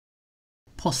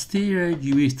Posterior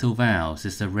urethral valves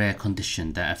is a rare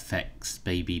condition that affects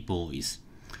baby boys.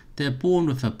 They are born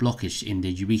with a blockage in the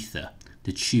urethra,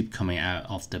 the tube coming out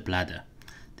of the bladder.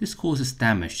 This causes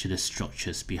damage to the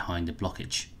structures behind the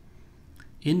blockage.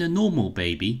 In a normal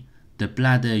baby, the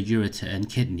bladder, ureter and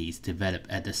kidneys develop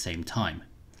at the same time.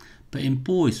 But in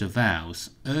boys with valves,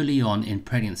 early on in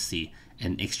pregnancy,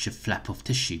 an extra flap of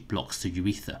tissue blocks the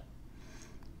urethra.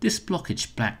 This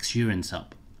blockage backs urine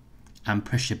up, and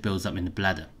pressure builds up in the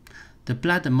bladder. The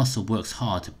bladder muscle works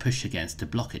hard to push against the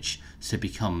blockage, so it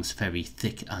becomes very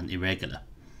thick and irregular.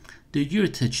 The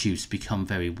ureter tubes become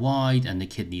very wide and the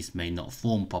kidneys may not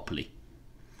form properly.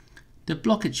 The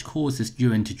blockage causes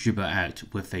urine to dribble out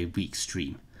with a weak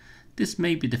stream. This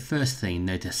may be the first thing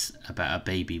noticed about a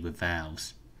baby with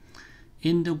valves.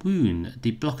 In the wound,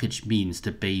 the blockage means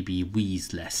the baby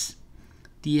wheezes less.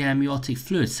 The amniotic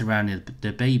fluid surrounding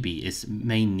the baby is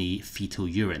mainly fetal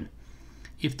urine.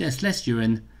 If there's less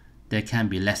urine, there can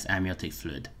be less amniotic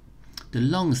fluid. The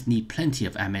lungs need plenty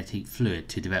of amniotic fluid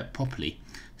to develop properly,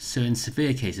 so in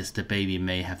severe cases the baby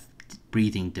may have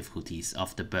breathing difficulties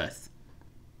after birth.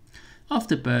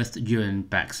 After birth, urine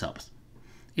backs up.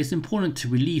 It's important to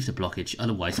relieve the blockage,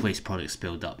 otherwise waste products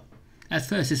build up. At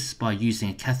first this is by using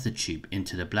a catheter tube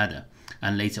into the bladder,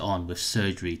 and later on with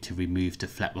surgery to remove the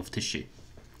flap of tissue.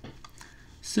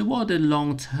 So what are the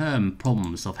long-term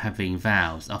problems of having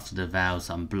valves after the valves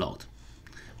are unblocked?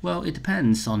 Well, it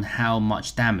depends on how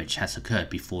much damage has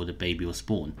occurred before the baby was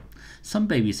born. Some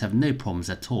babies have no problems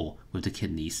at all with the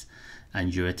kidneys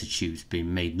and ureter tubes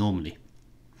being made normally.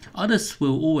 Others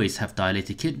will always have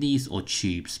dilated kidneys or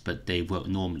tubes, but they work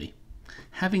normally.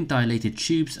 Having dilated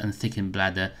tubes and thickened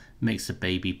bladder makes the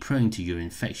baby prone to urine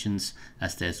infections,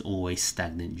 as there's always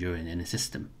stagnant urine in the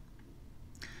system.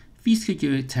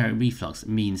 Vesicoureteric reflux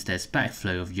means there's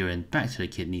backflow of urine back to the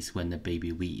kidneys when the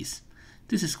baby wheezes.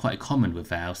 This is quite common with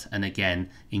valves and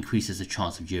again increases the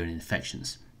chance of urine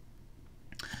infections.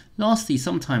 Lastly,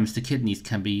 sometimes the kidneys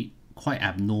can be quite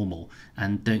abnormal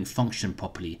and don't function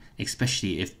properly,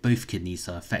 especially if both kidneys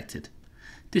are affected.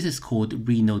 This is called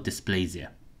renal dysplasia.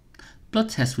 Blood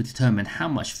tests will determine how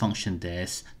much function there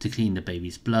is to clean the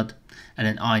baby's blood, and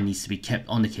an eye needs to be kept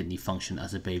on the kidney function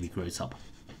as the baby grows up.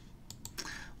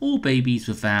 All babies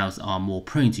with valves are more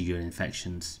prone to urine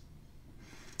infections.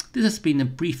 This has been a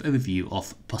brief overview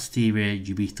of posterior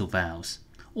urethral valves.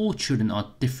 All children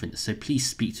are different, so please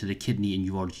speak to the kidney and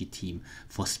urology team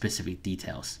for specific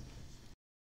details.